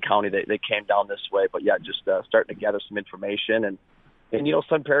of Dane County, they came down this way. But, yeah, just starting to gather some information. And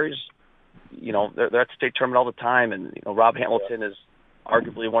Sun Prairie's, they're at the state tournament all the time. And, Rob Hamilton is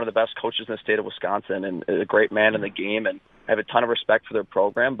arguably one of the best coaches in the state of Wisconsin and a great man in the game. And I have a ton of respect for their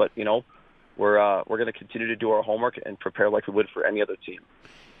program, but we're going to continue to do our homework and prepare like we would for any other team.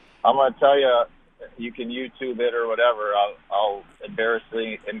 I'm going to tell you, you can YouTube it or whatever. I'll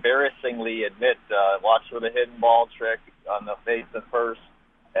embarrassingly admit, watch for the hidden ball trick on the face at first,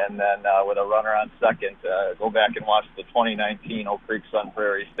 and then with a runner on second, go back and watch the 2019 Oak Creek Sun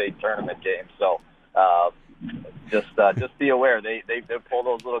Prairie State Tournament game. So just be aware they pull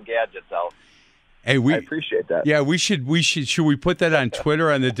those little gadgets out. Hey, I appreciate that. Yeah, we should we put that on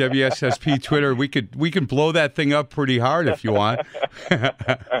Twitter, on the WSSP Twitter? We can blow that thing up pretty hard if you want.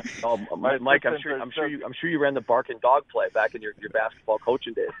 Mike, I'm sure you ran the bark and dog play back in your basketball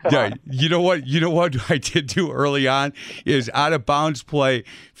coaching days. Yeah, you know what I did do early on is out of bounds play,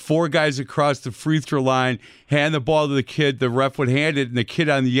 4 guys across the free throw line, hand the ball to the kid, the ref would hand it, and the kid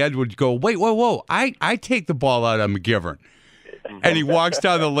on the end would go, wait, whoa, I take the ball out on McGivern. And he walks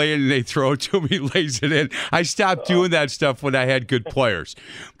down the lane and they throw it to him. He lays it in. I stopped doing that stuff when I had good players.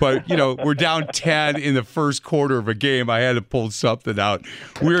 But, we're down 10 in the first quarter of a game. I had to pull something out.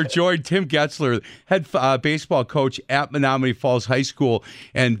 We are joined, Tim Getzler, head baseball coach at Menominee Falls High School.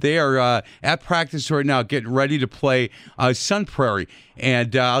 And they are at practice right now getting ready to play Sun Prairie.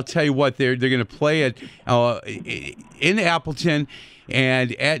 And I'll tell you what, they're going to play it in Appleton.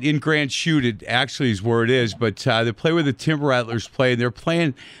 And in Grand Chute, it actually is where it is, but they play where the Timber Rattlers play, and they're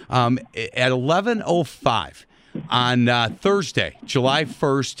playing at 11:05 on Thursday, July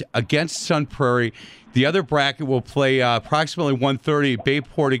 1st, against Sun Prairie. The other bracket will play approximately 1:30,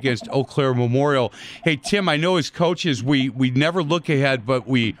 Bayport against Eau Claire Memorial. Hey, Tim, I know as coaches, we never look ahead, but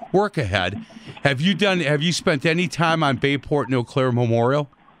we work ahead. Have you spent any time on Bayport and Eau Claire Memorial?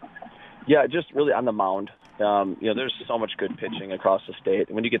 Yeah, just really on the mound. There's so much good pitching across the state,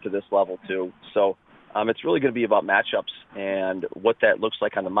 and when you get to this level too. So it's really going to be about matchups and what that looks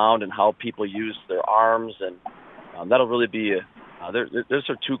like on the mound and how people use their arms, and that'll really be. There's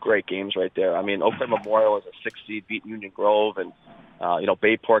 2 great games right there. I mean, Eau Claire Memorial is a 6 seed, beat Union Grove, and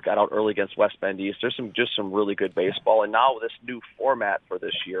Bayport got out early against West Bend East. There's some really good baseball, and now this new format for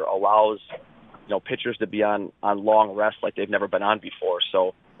this year allows pitchers to be on long rest like they've never been on before.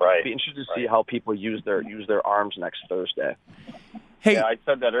 So. Right. It'd be interesting to see how people use their arms next Thursday. Hey, yeah, I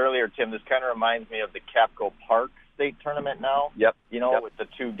said that earlier, Tim. This kind of reminds me of the Capco Park State Tournament now. Yep. With the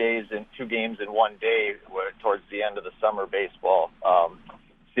 2 games in one day towards the end of the summer baseball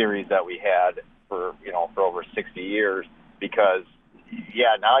series that we had for over 60 years. Because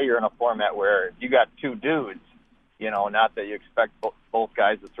now you're in a format where you got 2 dudes. Not that you expect both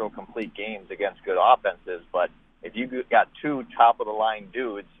guys to throw complete games against good offenses, but if you got 2 top-of-the-line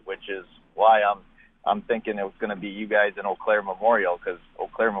dudes, which is why I'm I'm thinking it was going to be you guys in Eau Claire Memorial, because Eau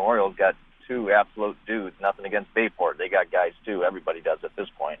Claire Memorial's got two absolute dudes. Nothing against Bayport. They got guys, too. Everybody does at this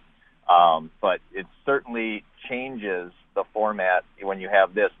point. But it certainly changes the format when you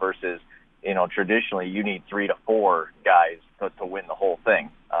have this versus, traditionally you need 3 to 4 guys to win the whole thing.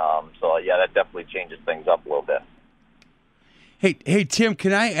 That definitely changes things up a little bit. Hey, Tim,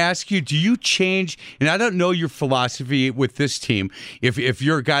 can I ask you, do you change, and I don't know your philosophy with this team, if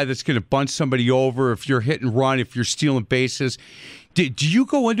you're a guy that's going to bunch somebody over, if you're hit and run, if you're stealing bases, do you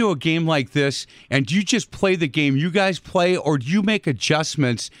go into a game like this and do you just play the game you guys play, or do you make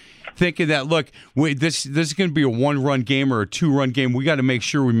adjustments thinking that, look, this is going to be a 1-run game or a 2-run game, we got to make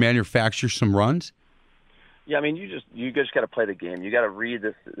sure we manufacture some runs? Yeah, I mean, you just got to play the game. You got to read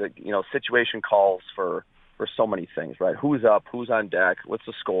this, situation calls for so many things, right? Who's up, who's on deck, what's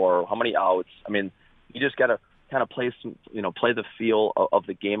the score, how many outs. I mean, you just got to kind of play the feel of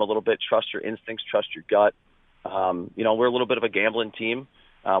the game a little bit, trust your instincts, trust your gut. We're a little bit of a gambling team.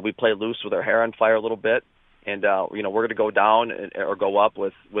 We play loose with our hair on fire a little bit, and we're going to go down or go up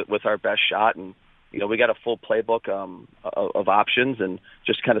with our best shot, and we got a full playbook of options, and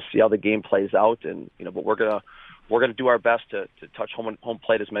just kind of see how the game plays out, and but we're gonna do our best to touch home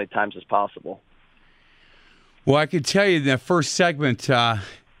plate as many times as possible. Well, I can tell you in that first segment, Scott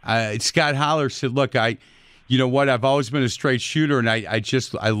Holler said, look, you know what, I've always been a straight shooter, and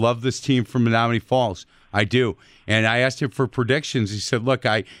I love this team from Menominee Falls. I do. And I asked him for predictions. He said, look,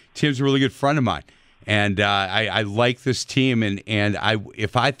 Tim's a really good friend of mine, and I like this team, and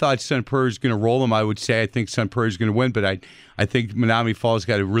if I thought Sun Prairie was going to roll them, I would say I think Sun Prairie is going to win, but I think Menominee Falls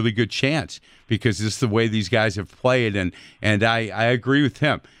got a really good chance because this is the way these guys have played, and I agree with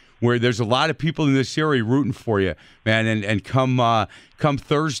him. Where there's a lot of people in this area rooting for you, man, and come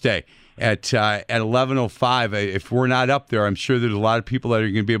Thursday at 11:05, if we're not up there, I'm sure there's a lot of people that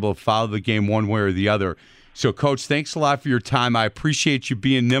are going to be able to follow the game one way or the other. So, Coach, thanks a lot for your time. I appreciate you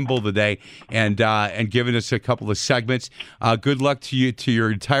being nimble today and giving us a couple of segments. Good luck to you, to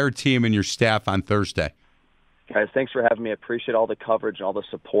your entire team and your staff on Thursday. Guys, thanks for having me. I appreciate all the coverage and all the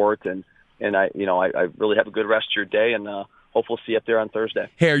support, and I really have a good rest of your day, and hope we'll see you up there on Thursday.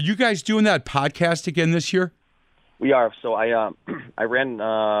 Hey, are you guys doing that podcast again this year? We are. So we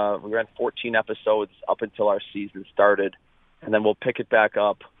ran 14 episodes up until our season started, and then we'll pick it back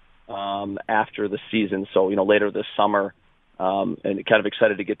up after the season. So later this summer, and kind of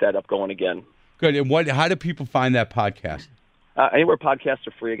excited to get that up going again. Good. And how do people find that podcast? Anywhere podcasts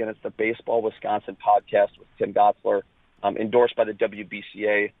are free. Again, it's the Baseball Wisconsin podcast with Tim Gotzler, endorsed by the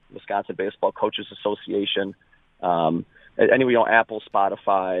WBCA, Wisconsin Baseball Coaches Association. Anyway, Apple,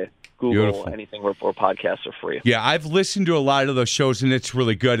 Spotify, Google, Beautiful. Anything where podcasts are free. Yeah, I've listened to a lot of those shows, and it's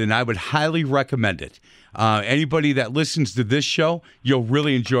really good, and I would highly recommend it. Anybody that listens to this show, you'll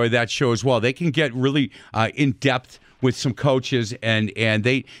really enjoy that show as well. They can get really in-depth with some coaches, and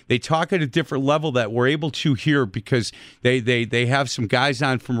they talk at a different level that we're able to hear because they have some guys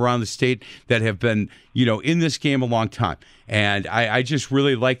on from around the state that have been in this game a long time. And I just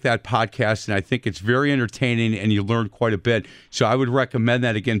really like that podcast, and I think it's very entertaining, and you learn quite a bit. So I would recommend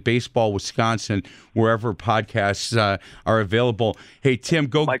that. Again, Baseball Wisconsin, wherever podcasts are available. Hey, Tim,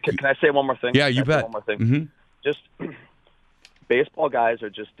 go. Mike, can I say one more thing? Yeah, you bet. One more thing. Mm-hmm. Just baseball guys are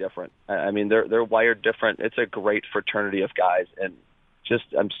just different. I mean, they're wired different. It's a great fraternity of guys, and just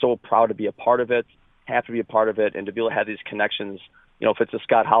I'm so proud to be a part of it, have to be a part of it, and to be able to have these connections. If it's a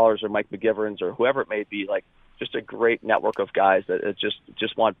Scott Hollers or Mike McGiverns or whoever it may be, just a great network of guys that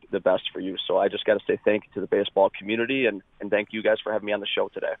just want the best for you. So I just got to say thank you to the baseball community, and thank you guys for having me on the show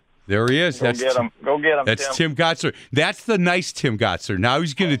today. There he is. Go get him. That's Tim Gotzler. That's the nice Tim Gotzler. Now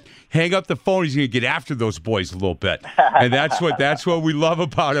he's going to hang up the phone. He's going to get after those boys a little bit, and that's what we love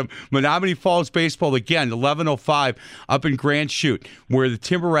about him. Menominee Falls baseball again, 11:05 up in Grand Chute, where the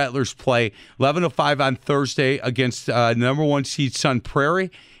Timber Rattlers play. 11:05 on Thursday against number 1 seed Sun Prairie.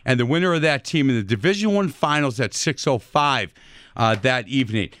 And the winner of that team in the Division I Finals at 6:05 that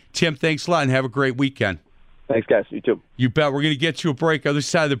evening. Tim, thanks a lot, and have a great weekend. Thanks, guys. You too. You bet. We're going to get to a break. Other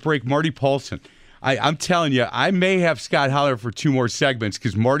side of the break, Marty Paulson. I'm telling you, I may have Scott Holler for 2 more segments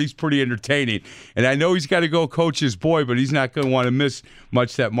because Marty's pretty entertaining. And I know he's got to go coach his boy, but he's not going to want to miss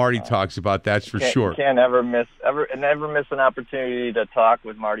much that Marty talks about, that's for sure. You can't never miss an opportunity to talk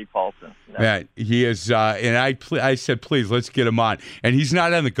with Marty Paulson. No. Yeah, he is. And I said, please, let's get him on. And he's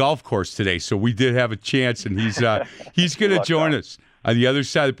not on the golf course today, so we did have a chance, and he's going to join us. On the other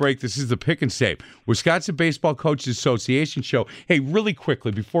side of the break, this is the Pick and Save, Wisconsin Baseball Coaches Association show. Hey, really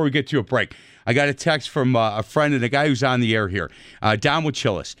quickly, before we get to a break, I got a text from a friend and a guy who's on the air here, Don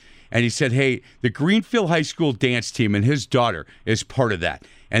Wachillis. And he said, hey, the Greenfield High School dance team and his daughter is part of that.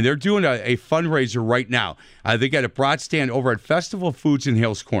 And they're doing a fundraiser right now. They got a brat stand over at Festival Foods in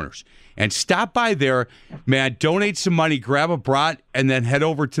Hales Corners. And stop by there, man, donate some money, grab a brat, and then head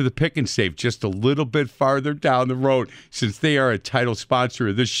over to the Pick and Save just a little bit farther down the road since they are a title sponsor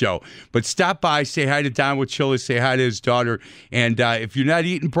of this show. But stop by, say hi to Don Wachillis, say hi to his daughter. And if you're not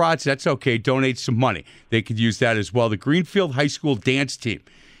eating brats, that's okay. Donate some money. They could use that as well. The Greenfield High School dance team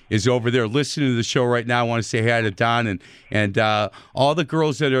is over there listening to the show right now. I want to say hi to Don and all the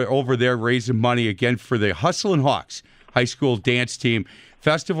girls that are over there raising money again for the Hustlin' Hawks High School dance team.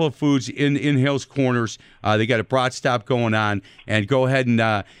 Festival of Foods in Hales Corners. They got a brat stop going on, and go ahead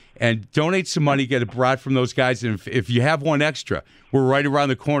and donate some money. Get a brat from those guys, and if you have one extra, we're right around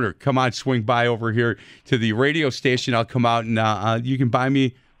the corner. Come on, swing by over here to the radio station. I'll come out and you can buy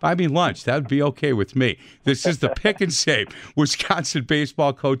me lunch. That would be okay with me. This is the Pick and Save Wisconsin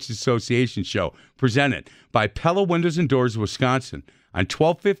Baseball Coaches Association show, presented by Pella Windows and Doors of Wisconsin on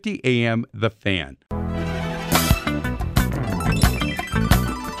 1250 AM The Fan.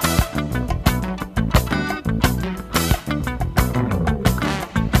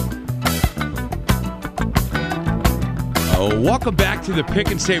 Welcome back to the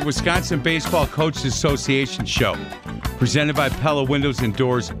Pick and Save Wisconsin Baseball Coaches Association show, presented by Pella Windows and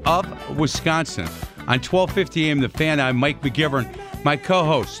Doors of Wisconsin on 1250 AM The Fan. I'm Mike McGivern. My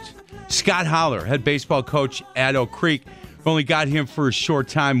co-host, Scott Holler, head baseball coach at Oak Creek. We've only got him for a short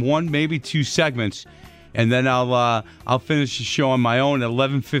time, one, maybe two segments, and then I'll finish the show on my own at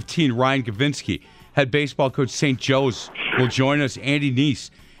 11:15. Ryan Gavinsky, head baseball coach St. Joe's, will join us. Andy Neese,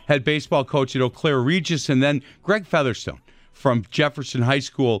 head baseball coach at Eau Claire Regis, and then Greg Featherstone from Jefferson High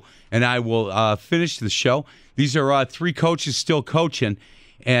School, and I will finish the show. These are three coaches still coaching,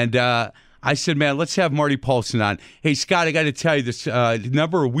 and I said, man, let's have Marty Paulson on. Hey, Scott, I got to tell you this. A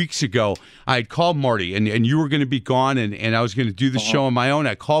number of weeks ago, I had called Marty, and you were going to be gone, and I was going to do the show on my own.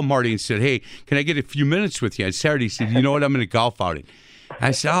 I called Marty and said, hey, can I get a few minutes with you? On Saturday, he said, you know what, I'm in a golf outing.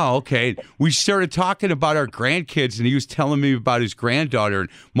 I said, oh, okay. We started talking about our grandkids, and he was telling me about his granddaughter, and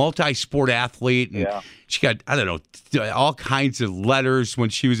multi-sport athlete, and she got, I don't know, all kinds of letters when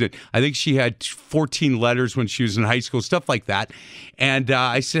she was I think she had 14 letters when she was in high school, stuff like that. And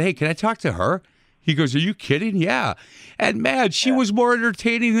I said, hey, can I talk to her? He goes, are you kidding? Yeah. And, man, she was more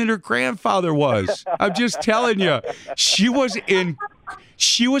entertaining than her grandfather was. I'm just telling you. She was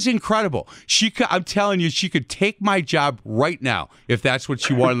incredible. I'm telling you, she could take my job right now if that's what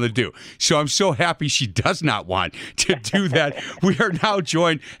she wanted to do. So I'm so happy she does not want to do that. We are now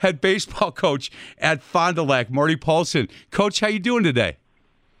joined head baseball coach at Fond du Lac, Marty Paulson. Coach, how you doing today?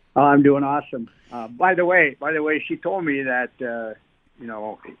 I'm doing awesome. By the way, she told me that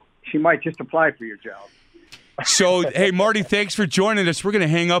she might just apply for your job. So, hey, Marty, thanks for joining us. We're going to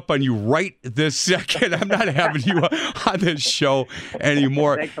hang up on you right this second. I'm not having you on this show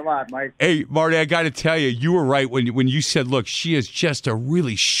anymore. Thanks a lot, Mike. Hey, Marty, I got to tell you, you were right when you said, look, she is just a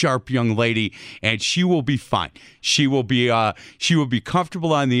really sharp young lady, and she will be fine. She will be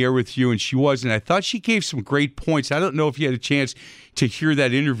comfortable on the air with you, and she was. And I thought she gave some great points. I don't know if you had a chance to hear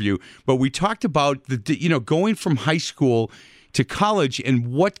that interview, but we talked about going from high school to college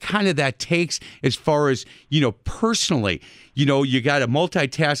and what kind of that takes as far as, personally, you got to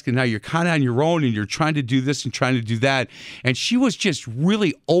multitask and now you're kind of on your own and you're trying to do this and trying to do that. And she was just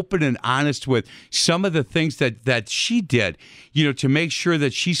really open and honest with some of the things that she did, to make sure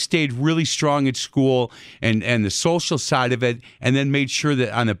that she stayed really strong at school and the social side of it, and then made sure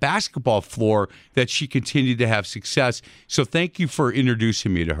that on the basketball floor that she continued to have success. So thank you for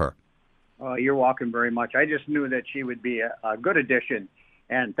introducing me to her. You're welcome very much. I just knew that she would be a good addition.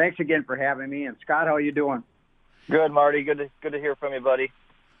 And thanks again for having me. And Scott, how are you doing? Good, Marty. Good to hear from you, buddy.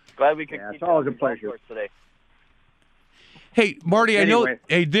 Glad we could keep it's always a pleasure today. Hey, Marty, anyway.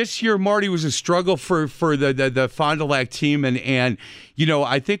 I know this year, Marty, was a struggle for the Fond du Lac team. And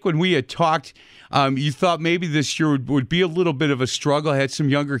I think when we had talked, you thought maybe this year would be a little bit of a struggle. Had some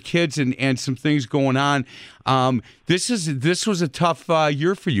younger kids and some things going on. This was a tough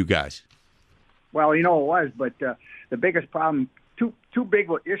year for you guys. Well, it was, but the biggest problem, two big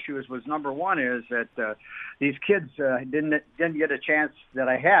issues was, number one is that these kids didn't get a chance that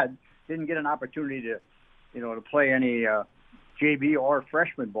I had, didn't get an opportunity to play any JV or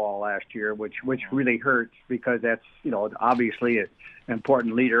freshman ball last year, which really hurts because that's obviously an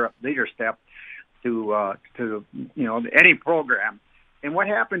important leader step to any program. And what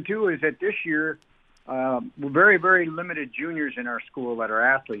happened too is that this year very, very limited juniors in our school that are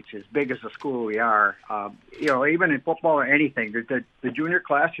athletes, as big as the school we are. Even in football or anything, the junior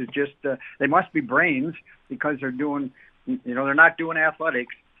class is just, they must be brains because they're doing, they're not doing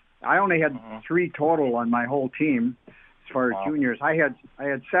athletics. I only had 3 total on my whole team as far as juniors. I had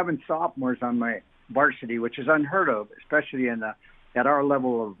 7 sophomores on my varsity, which is unheard of, especially at our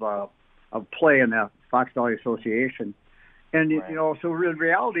level of play in the Fox Valley Association. And, so in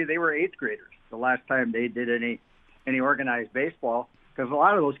reality, they were 8th graders the last time they did any organized baseball, because a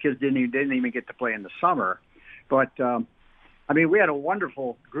lot of those kids didn't even get to play in the summer. But, we had a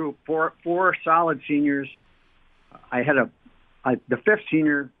wonderful group, four solid seniors. The 5th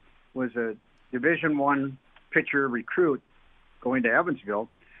senior was a Division I pitcher recruit going to Evansville.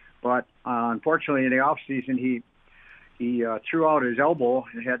 But unfortunately, in the off season, he threw out his elbow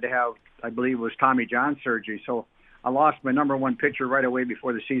and had to have, I believe, it was Tommy John surgery. So I lost my number 1 pitcher right away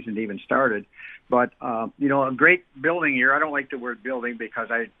before the season even started. But a great building year. I don't like the word building because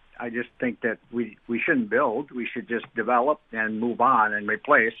I just think that we shouldn't build. We should just develop and move on and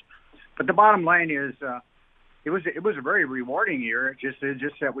replace. But the bottom line is, it was a very rewarding year. It's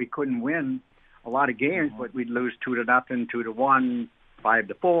just that we couldn't win a lot of games, but we'd lose 2-0, 2-1.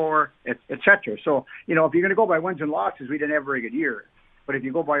 5-4, et cetera. So, if you're going to go by wins and losses, we didn't have a very good year. But if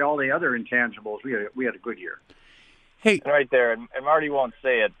you go by all the other intangibles, we had a good year. Hey, right there, and Marty won't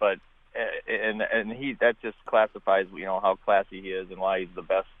say it, but and he that just classifies how classy he is and why he's the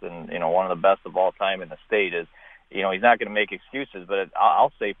best and one of the best of all time in the state is. He's not going to make excuses, but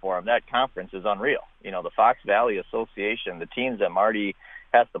I'll say for him that conference is unreal. The Fox Valley Association, the teams that Marty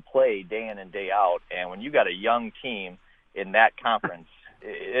has to play day in and day out, and when you got a young team in that conference,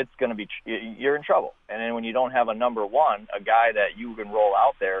 it's going to be you're in trouble. And then when you don't have a number 1, a guy that you can roll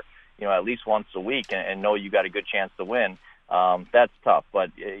out there, at least once a week and know you got a good chance to win, that's tough.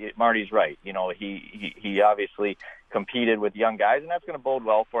 But Marty's right. He obviously competed with young guys, and that's going to bode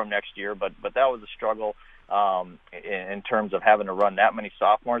well for him next year. But that was a struggle in terms of having to run that many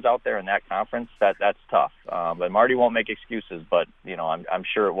sophomores out there in that conference. That's tough. But Marty won't make excuses. But I'm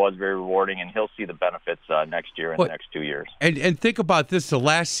sure it was very rewarding, and he'll see the benefits next year and the next 2 years. And think about this: the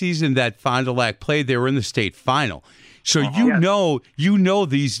last season that Fond du Lac played, they were in the state final. So you know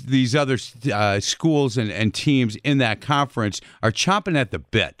these other schools and teams in that conference are chomping at the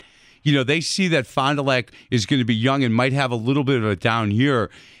bit. They see that Fond du Lac is going to be young and might have a little bit of a down year,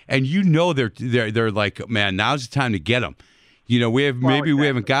 and they're like, man, now's the time to get them. We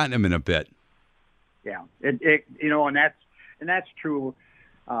haven't gotten them in a bit. Yeah, and that's true.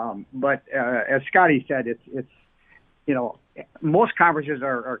 But as Scotty said, it's most conferences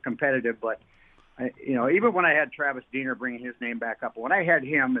are competitive, but. Even when I had Travis Diener bringing his name back up, when I had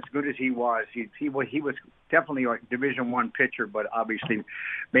him, as good as he was, he was definitely a Division I pitcher, but obviously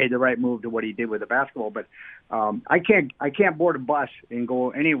made the right move to what he did with the basketball. But I can't board a bus and go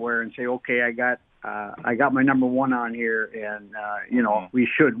anywhere and say, okay, I got my number 1 on here, and we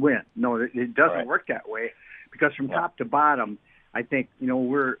should win. No, it doesn't work that way, because from top to bottom, I think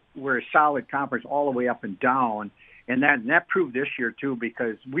we're a solid conference all the way up and down. And that proved this year, too,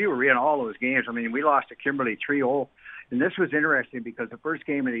 because we were in all those games. We lost to Kimberly 3-0. And this was interesting because the first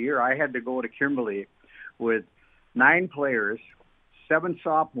game of the year, I had to go to Kimberly with 9 players, 7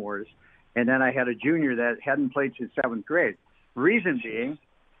 sophomores, and then I had a junior that hadn't played since 7th grade. Reason being,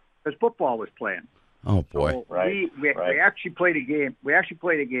 because football was playing. Oh, boy. So we actually played a game. We actually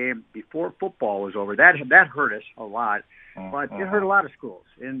played a game before football was over. That hurt us a lot. But it hurt a lot of schools.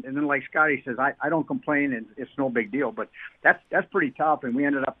 And then, like Scotty says, I don't complain, and it's no big deal. But that's pretty tough. And we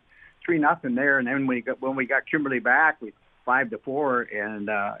ended up 3-0 there. And then when we got Kimberly back, we 5-4, and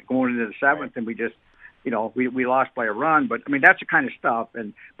going into the 7th, and we just, we lost by a run. But that's the kind of stuff.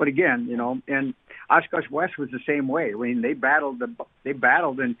 But again, and Oshkosh West was the same way. They battled,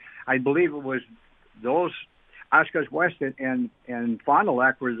 and I believe it was those. Oshkosh West and Fond du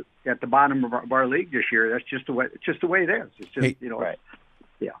Lac were at the bottom of our league this year. That's just the way. It's just the way it is. It's just right.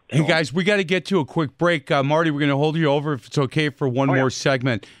 Yeah. Hey guys, we got to get to a quick break. Marty, we're going to hold you over if it's okay for one more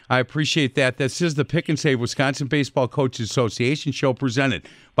segment. I appreciate that. This is the Pick and Save Wisconsin Baseball Coaches Association show presented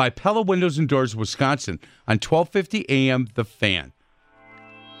by Pella Windows and Doors Wisconsin on 1250 AM The Fan.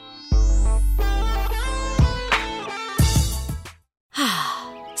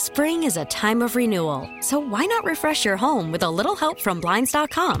 Spring is a time of renewal, so why not refresh your home with a little help from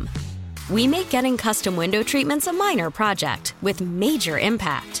Blinds.com? We make getting custom window treatments a minor project with major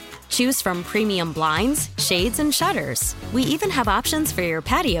impact. Choose from premium blinds, shades, and shutters. We even have options for your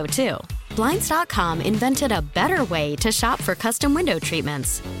patio, too. Blinds.com invented a better way to shop for custom window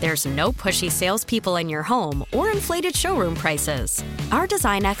treatments. There's no pushy salespeople in your home or inflated showroom prices. Our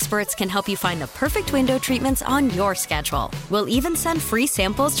design experts can help you find the perfect window treatments on your schedule. We'll even send free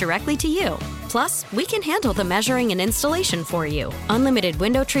samples directly to you. Plus, we can handle the measuring and installation for you. Unlimited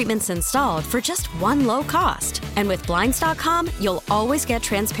window treatments installed for just one low cost. And with Blinds.com, you'll always get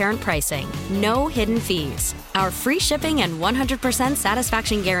transparent pricing. No hidden fees. Our free shipping and 100%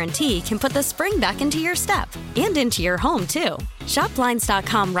 satisfaction guarantee can put the spring back into your step and into your home, too. Shop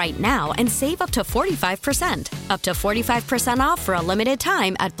Blinds.com right now and save up to 45%. Up to 45% off for a limited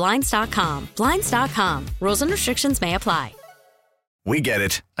time at Blinds.com. Blinds.com. Rules and restrictions may apply. We get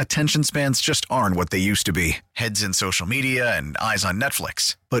it. Attention spans just aren't what they used to be. Heads in social media and eyes on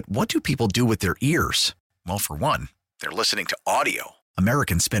Netflix. But what do people do with their ears? Well, for one, they're listening to audio.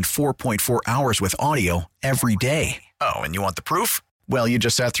 Americans spend 4.4 hours with audio every day. Oh, and you want the proof? Well, you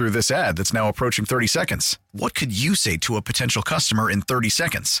just sat through this ad that's now approaching 30 seconds. What could you say to a potential customer in 30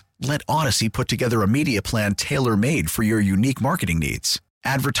 seconds? Let Odyssey put together a media plan tailor-made for your unique marketing needs.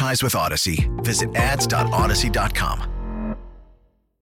 Advertise with Odyssey. Visit ads.odyssey.com.